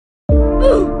Don't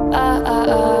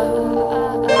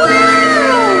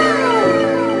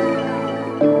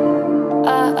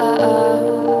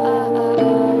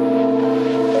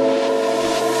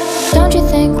you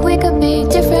think we could be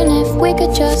different if we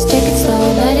could just take it slow,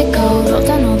 let it go, roll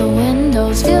down all the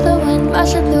windows, feel the wind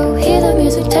rushing through, hear the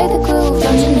music, take the groove.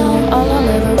 Don't you know all I'll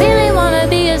ever really wanna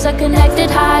be is a connected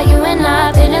high, you and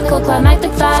I, pinnacle,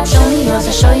 climactic vibe. Show me yours,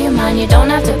 I'll show you mine, you don't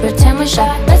have to pretend we're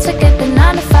shy. Let's forget the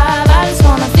 9 to 5, I just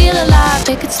wanna feel alive.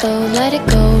 Take it slow, let it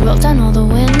go, roll down all the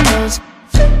windows.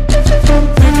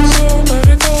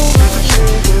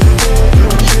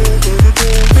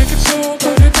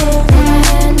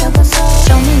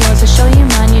 Show me yours, I'll show you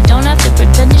mine, you don't have to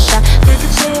pretend you're shy. Take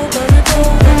it slow,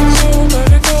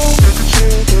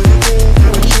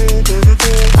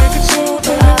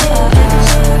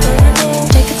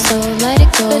 let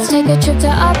it go, let's take a trip to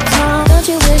uptown. Don't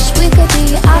you wish we could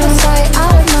be out of sight,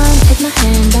 out of mind? Take my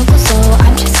hand, don't go slow,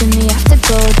 I'm chasing the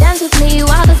afterglow. Dance with me,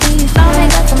 wild as me, finally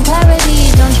got some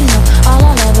clarity. Don't you know, all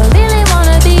I'll ever really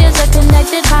wanna be is a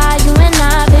connected high, you and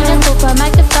I, pinnacle,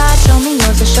 climactic vibe. Show me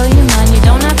yours, I'll show you mine, you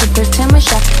don't have to pretend we're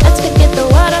shy. Let's forget the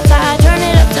world outside, turn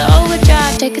it up to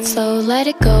overdrive. Take it slow, let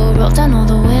it go, roll down all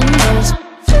the windows.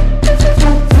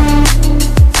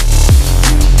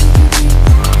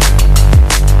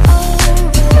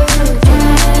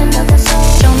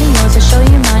 Show me yours, I'll show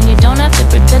you mine, you don't have to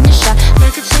pretend you're shy.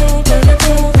 Take it slow, let it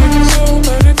go, take it slow,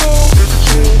 let it go.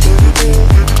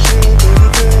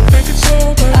 Take it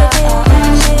slow, let it go,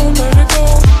 let it go.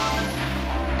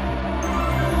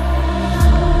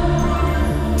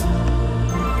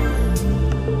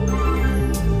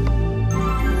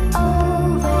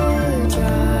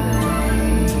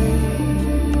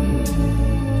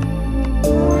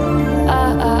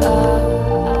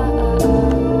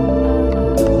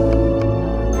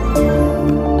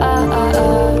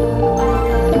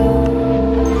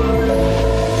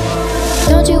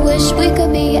 Don't you wish we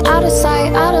could be out of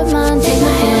sight, out of mind? Take my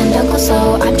hand, don't go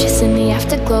slow, I'm chasing the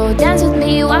afterglow. Dance with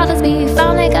me, wild as me,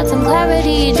 finally got some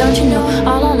clarity. Don't you know,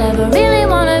 all I'll ever really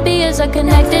wanna be is a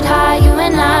connected high, you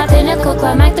and I, pinnacle,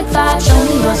 climactic vibe. Show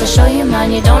me yours, I'll show you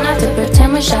mine, you don't have to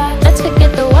pretend we're shy. Let's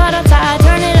forget the world outside,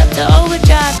 turn it up to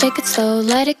overdrive. Take it slow,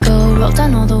 let it go, roll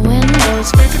down all the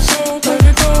windows. Take it slow, let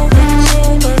it go, take it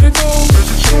slow, let it go.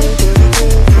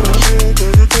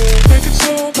 Take it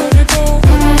slow, let it go.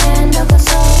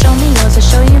 Show me yours, I'll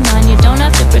show you mine, you don't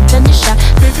have to pretend you're shy.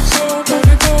 Take it slow, let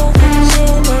it go, take it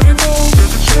slow, let it go.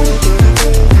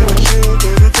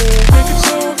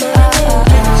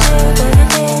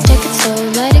 Take it slow,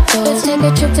 let it go. Let's take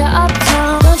a trip to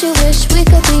uptown. Don't you wish we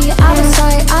could be out of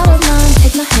sight, out of mind?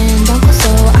 Take my hand, don't go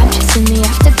slow, I'm chasing the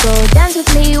afterglow. Dance with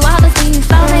me, wild as me,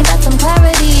 finally got some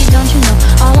clarity. Don't you know,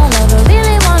 all I'll ever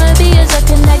really wanna be is a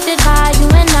connected high, you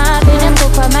and I, pinnacle,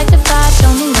 climactic vibe.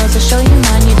 Show me yours, I'll show you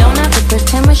mine, you don't have to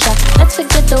pretend we're shy. Let's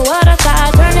forget the world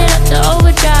outside, turn it up to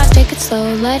overdrive. Take it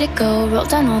slow, let it go, roll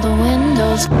down all the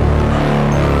windows.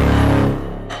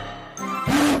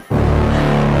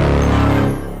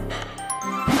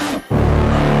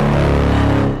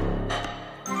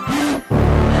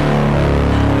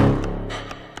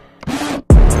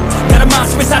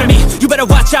 Inside of me, you better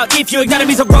watch out if you ignite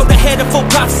me. A road ahead of full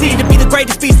prophecy to be the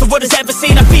greatest feast the world has ever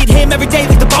seen. I feed him every day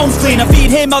like the bones clean. I feed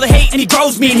him all the hate and he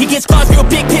grows me, and he gets claws real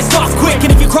big, pissed off quick.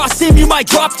 And if you cross him, you might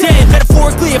drop dead.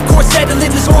 Metaphorically, of course, settling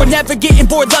the score, never getting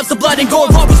bored, loves the blood and gore.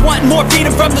 Always wanting more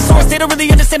freedom from the source. They don't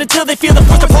really understand until they feel the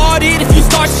force departed. If you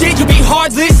start shit, you'll be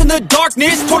heartless in the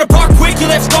darkness, torn apart quick. You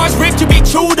left scars ripped, you'll be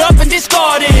chewed up and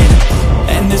discarded.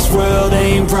 And this world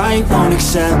ain't right, won't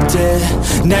accept it.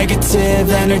 Negative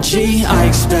energy, I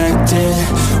expect it.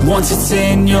 Once it's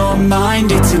in your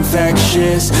mind, it's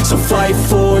infectious. So fight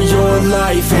for your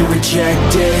life and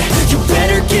reject it. You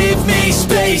better give me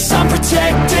space, I'm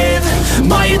protective.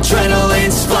 My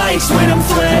adrenaline spikes when I'm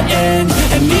threatened.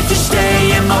 And if you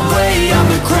stay in my way,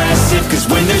 I'm aggressive. Cause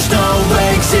when there's no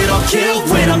exit, I'll kill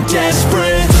when I'm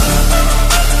desperate.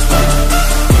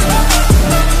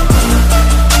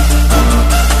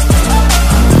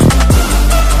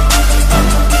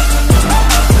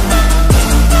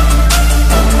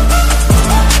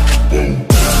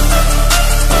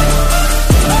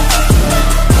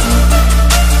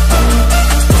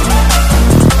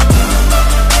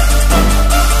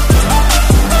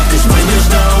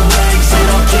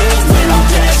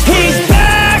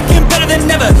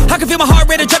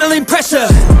 Adrenaline pressure,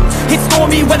 it's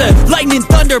stormy weather, lightning,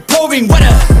 thunder, pouring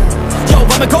weather. Yo,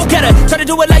 I'm a go-getter, try to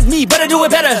do it like me, but I do it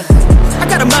better. I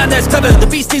got a mind that's clever, the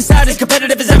beast inside is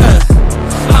competitive as ever.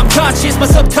 I'm conscious, my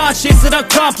subconscious an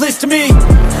accomplice to me.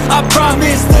 I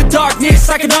promise the darkness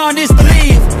I can honest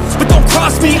believe. But don't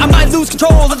cross me, I might lose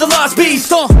control of the lost beast.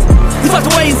 The She's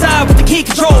locked away inside with the key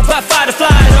controlled by fight or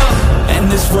flight.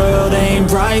 And this world ain't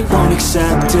right, won't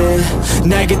accept it.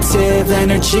 Negative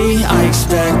energy, I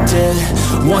expect it.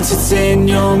 Once it's in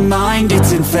your mind,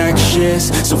 it's infectious.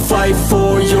 So fight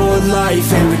for your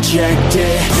life and reject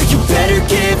it. You better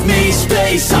give me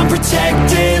space, I'm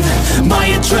protective.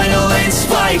 My adrenaline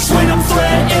spikes when I'm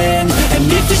threatened. And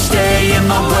if you stay in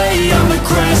my way, I'm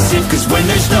aggressive. Cause when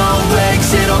there's no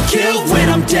exit, I'll kill when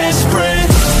I'm desperate.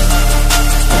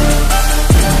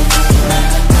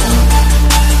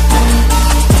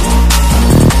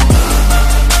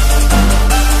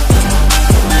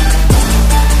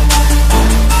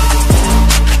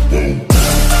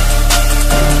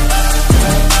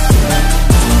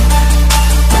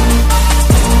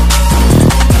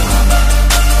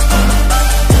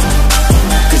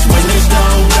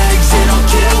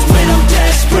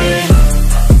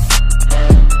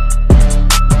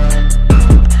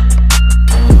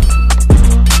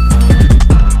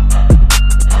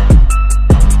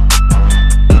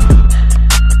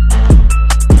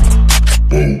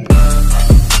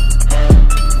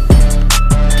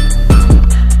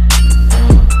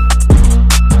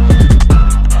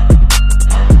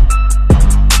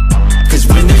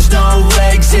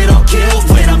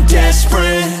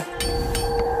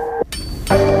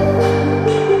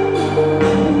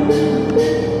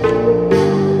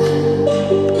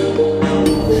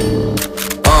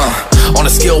 On a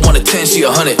scale 1 to 10, she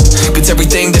 100. Gets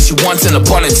everything that she wants in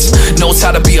abundance. Knows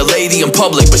how to be a lady in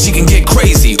public, but she can get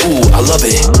crazy. Ooh, I love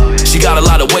it. She got a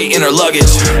lot of weight in her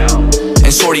luggage, and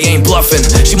shorty ain't bluffing.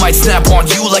 She might snap on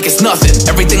you like it's nothing.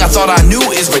 Everything I thought I knew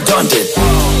is redundant.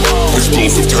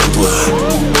 Explosive temper,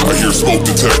 I hear smoke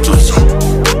detectors.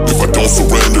 If I don't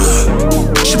surrender,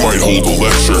 she might hold a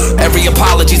lecture. Every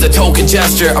apology's a token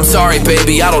gesture. I'm sorry,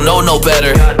 baby, I don't know no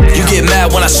better. You get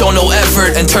mad when I show no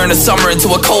effort and turn the summer into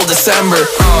a cold December.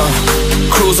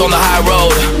 Cruise on the high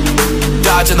road,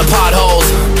 dodging the potholes,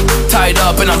 tied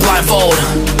up and I'm blindfold.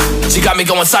 She got me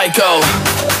going psycho.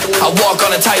 I walk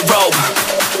on a tightrope,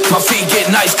 my feet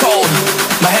getting ice cold,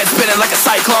 my head spinning like a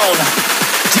cyclone.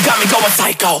 She got me going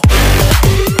psycho.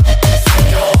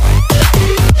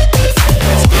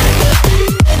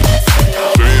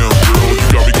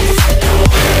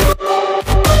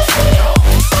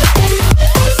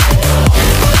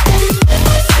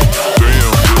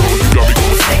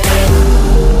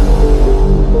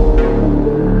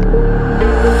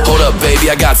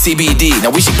 I got CBD, now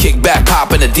we should kick back,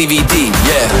 pop in a DVD,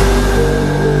 yeah.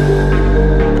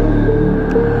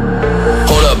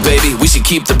 Hold up, baby, we should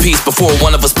keep the peace before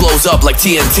one of us blows up like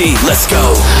TNT. Let's go.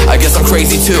 I guess I'm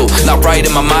crazy too, not right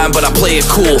in my mind, but I play it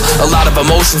cool. A lot of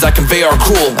emotions I convey are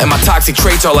cruel, and my toxic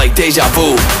traits are like deja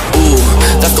vu. Ooh,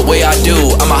 that's the way I do,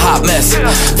 I'm a hot mess.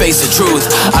 Face the truth,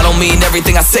 I don't mean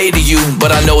everything I say to you,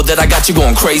 but I know that I got you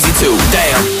going crazy too.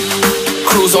 Damn.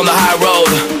 Cruise on the high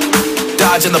road,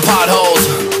 dodging the potholes,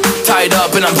 tied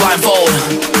up and I'm blindfold.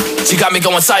 She got me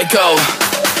going psycho.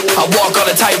 I walk on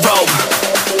a tightrope,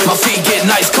 my feet getting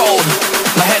ice cold,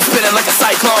 my head spinning like a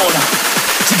cyclone.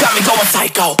 She got me going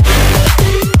psycho.